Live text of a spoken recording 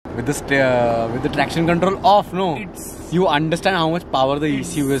with the traction control off. No, you understand how much power the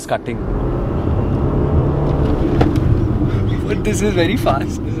ECU is cutting. But this is very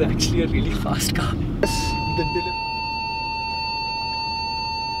fast. This is actually a really fast car.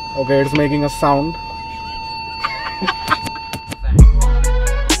 Okay, it's making a sound.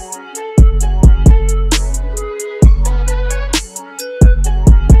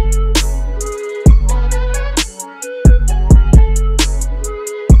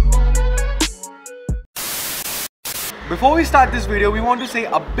 Before we start this video, we want to say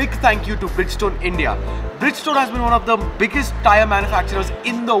a big thank you to Bridgestone India. Bridgestone has been one of the biggest tyre manufacturers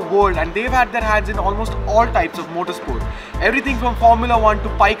in the world, and they've had their hands in almost all types of motorsport. Everything from Formula 1 to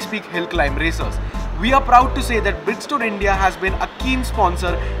Pikes Peak hill climb racers. We are proud to say that Bridgestone India has been a keen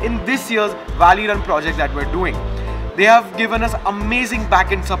sponsor in this year's Valley Run project that we're doing. They have given us amazing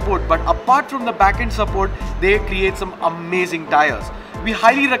back-end support, but apart from the back-end support, they create some amazing tyres. We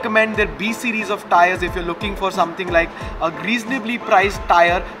highly recommend their B series of tyres if you're looking for something like a reasonably priced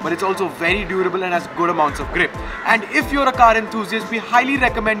tyre, but it's also very durable and has good amounts of grip. And if you're a car enthusiast, we highly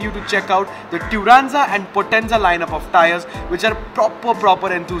recommend you to check out the Turanza and Potenza lineup of tyres, which are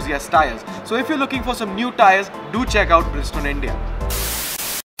proper enthusiast tyres. So if you're looking for some new tyres, do check out Bridgestone India.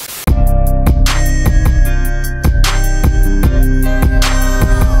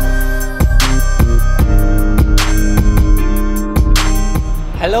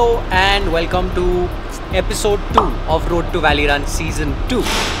 Hello and welcome to episode 2 of Road to Valley Run season 2.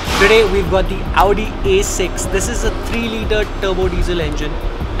 Today we've got the Audi A6. This is a 3-litre turbo diesel engine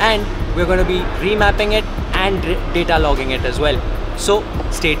and we're going to be remapping it and data logging it as well. So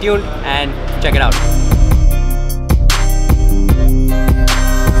stay tuned and check it out.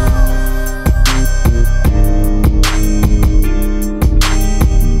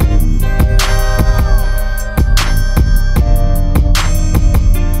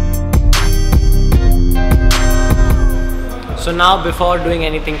 So now, before doing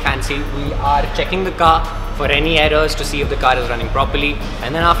anything fancy, we are checking the car for any errors to see if the car is running properly,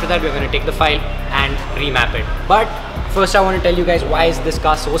 and then after that we're going to take the file and remap it. But first I want to tell you guys why is this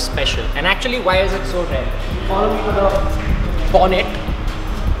car so special, and actually why is it so rare. Follow me to the bonnet.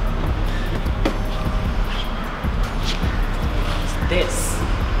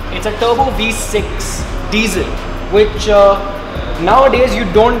 It's a turbo V6 diesel, which nowadays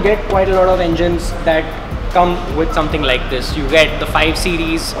you don't get quite a lot of engines that come with something like this. You get the 5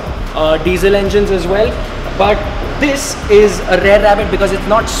 series diesel engines as well, but this is a rare rabbit because it's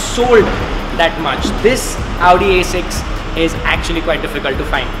not sold that much. This Audi A6 is actually quite difficult to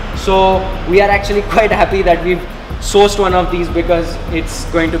find. So we are actually quite happy that we've sourced one of these because it's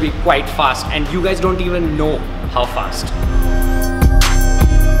going to be quite fast, and you guys don't even know how fast.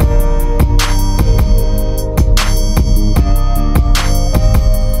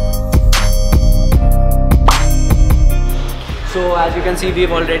 So as you can see,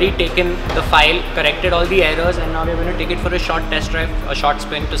 we've already taken the file, corrected all the errors, and now we're going to take it for a short test drive, a short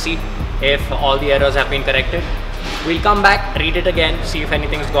spin to see if all the errors have been corrected. We'll come back, read it again, see if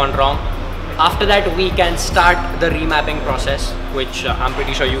anything's gone wrong. After that, we can start the remapping process, which I'm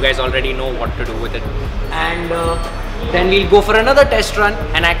pretty sure you guys already know what to do with it. And then we'll go for another test run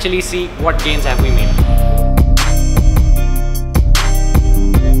and actually see what gains have we made.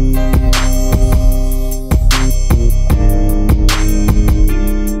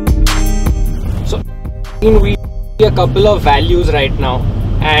 We see a couple of values right now,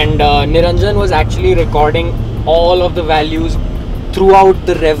 and Niranjan was actually recording all of the values throughout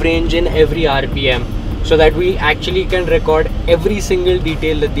the rev range in every RPM, so that we actually can record every single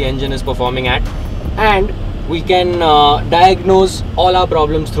detail that the engine is performing at, and we can diagnose all our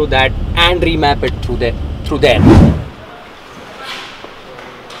problems through that and remap it through there.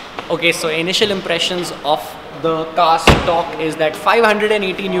 Okay, so initial impressions of the car's torque is that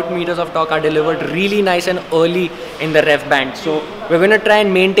 580 Newton meters of torque are delivered really nice and early in the rev band. So we're going to try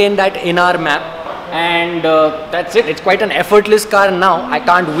and maintain that in our map, and that's it. It's quite an effortless car now. I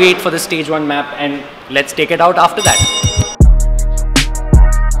can't wait for the stage 1 map, and let's take it out after that.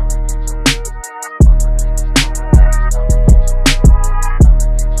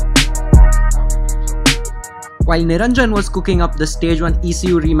 While Niranjan was cooking up the stage 1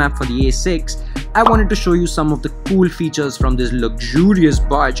 ECU remap for the A6, I wanted to show you some of the cool features from this luxurious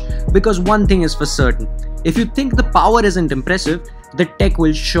barge, because one thing is for certain, if you think the power isn't impressive, the tech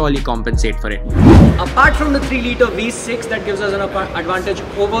will surely compensate for it. Apart from the 3-litre V6 that gives us an advantage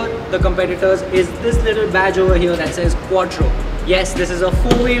over the competitors, is this little badge over here that says Quattro. Yes, this is a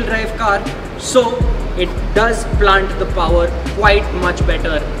 4-wheel drive car, so it does plant the power quite much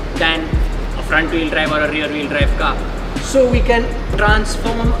better than a front wheel drive or a rear wheel drive car. so we can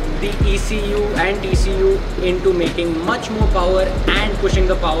transform the ECU and TCU into making much more power and pushing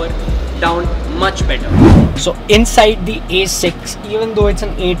the power down much better. So inside the A6, even though it's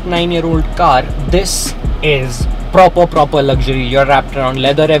an 8-9-year-old car, this is proper luxury. You're wrapped around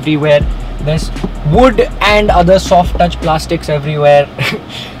leather everywhere. There's wood and other soft touch plastics everywhere.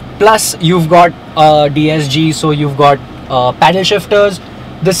 Plus you've got DSG, so you've got paddle shifters.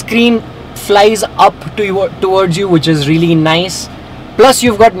 The screen flies up towards you, which is really nice. Plus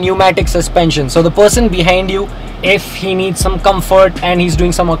you've got pneumatic suspension, so the person behind you, if he needs some comfort and he's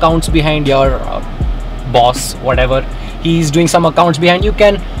doing some accounts behind your boss, whatever, he's doing some accounts behind, you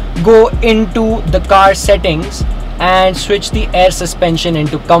can go into the car settings and switch the air suspension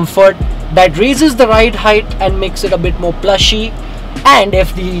into comfort. That raises the ride height and makes it a bit more plushy. And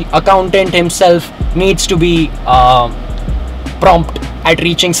if the accountant himself needs to be prompt at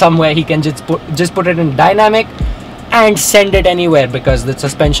reaching somewhere, he can just put it in dynamic and send it anywhere, because the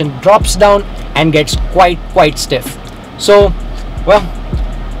suspension drops down and gets quite stiff. So, well,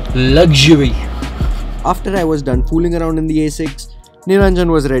 luxury. After I was done fooling around in the A6, Niranjan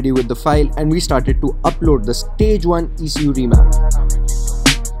was ready with the file and we started to upload the stage 1 ECU remap.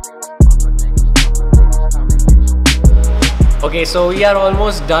 Okay, so we are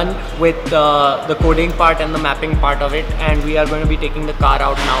almost done with the coding part and the mapping part of it, and we are going to be taking the car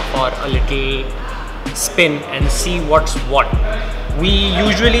out now for a little spin and see what's what. We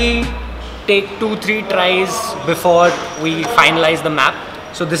usually take 2-3 tries before we finalize the map,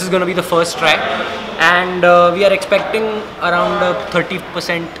 so this is going to be the first try, and we are expecting around a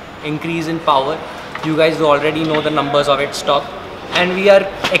 30% increase in power. You guys already know the numbers of its stock, and we are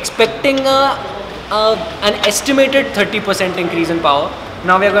expecting an estimated 30% increase in power.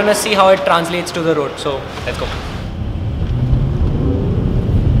 Now we are going to see how it translates to the road, so let's go.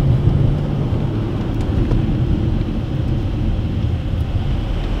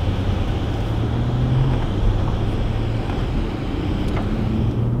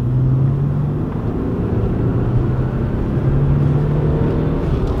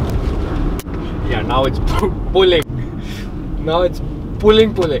 Yeah, now it's pulling. Now it's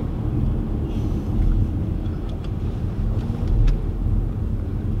pulling.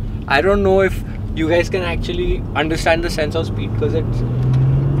 I don't know if you guys can actually understand the sense of speed, because it's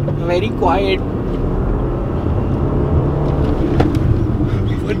very quiet.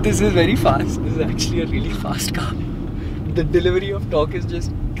 But this is very fast. This is actually a really fast car. The delivery of torque is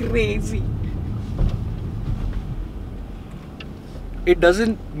just crazy. It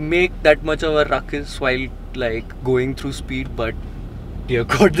doesn't make that much of a ruckus while like going through speed, but dear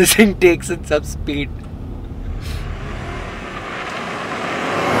God, this thing takes in some speed.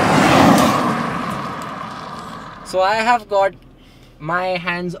 So I have got my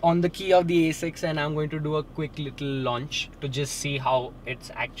hands on the key of the A6 and I'm going to do a quick little launch to just see how it's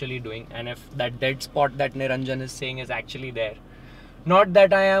actually doing and if that dead spot that Niranjan is saying is actually there. Not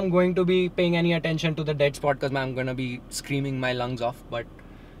that I am going to be paying any attention to the dead spot because I'm going to be screaming my lungs off, but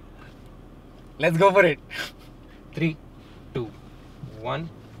let's go for it. 3, 2, 1.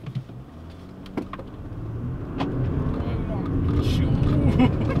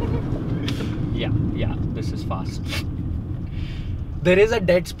 Yeah, this is fast. There is a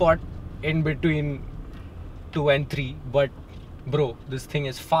dead spot in between 2 and 3, but bro, this thing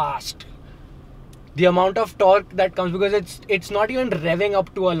is fast. The amount of torque that comes, because it's not even revving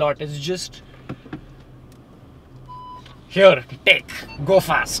up to a lot, it's just here, go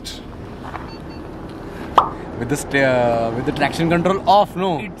fast. With the traction control off,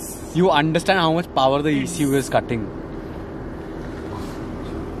 no? You understand how much power the ECU is cutting.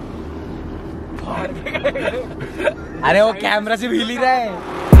 अरे वो camera से हिल ही रहा है.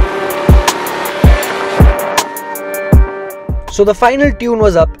 So the final tune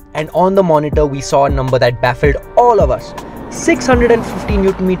was up and on the monitor we saw a number that baffled all of us. 650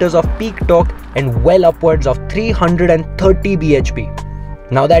 Newton meters of peak torque and well upwards of 330 BHP.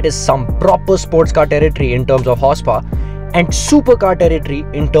 Now that is some proper sports car territory in terms of horsepower and supercar territory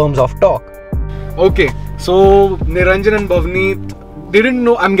in terms of torque. Okay, so Niranjan and Bhavneet didn't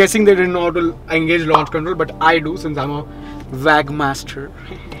know, I'm guessing they didn't know how to engage launch control, but I do since I'm a WAG master.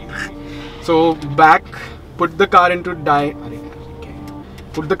 So back, put the car into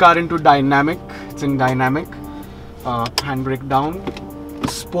dynamic. It's in dynamic. Handbrake down.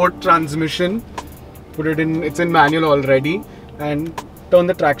 Sport transmission. Put it in. It's in manual already. And turn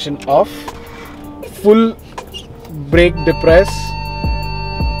the traction off. Full brake depress.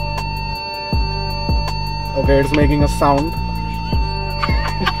 Okay, it's making a sound.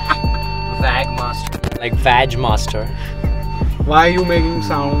 WAG master, like Vag master. Why are you making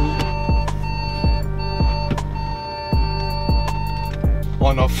sound?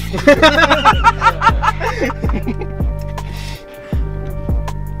 On off.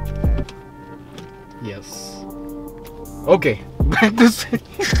 Yes. Okay. Back to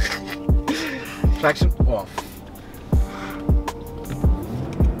traction off.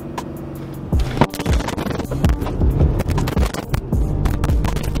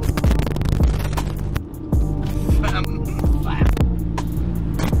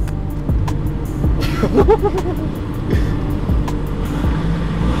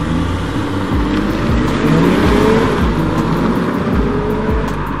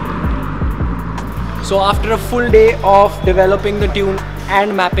 So after a full day of developing the tune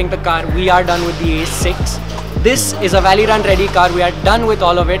and mapping the car, we are done with the A6. This is a Valley Run ready car. We are done with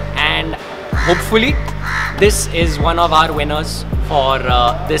all of it, and hopefully this is one of our winners for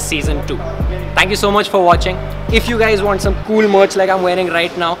this season too. Thank you so much for watching. If you guys want some cool merch like I'm wearing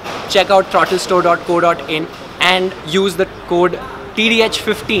right now, check out throttlestore.co.in and use the code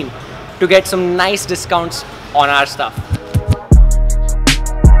TDH15 to get some nice discounts on our stuff.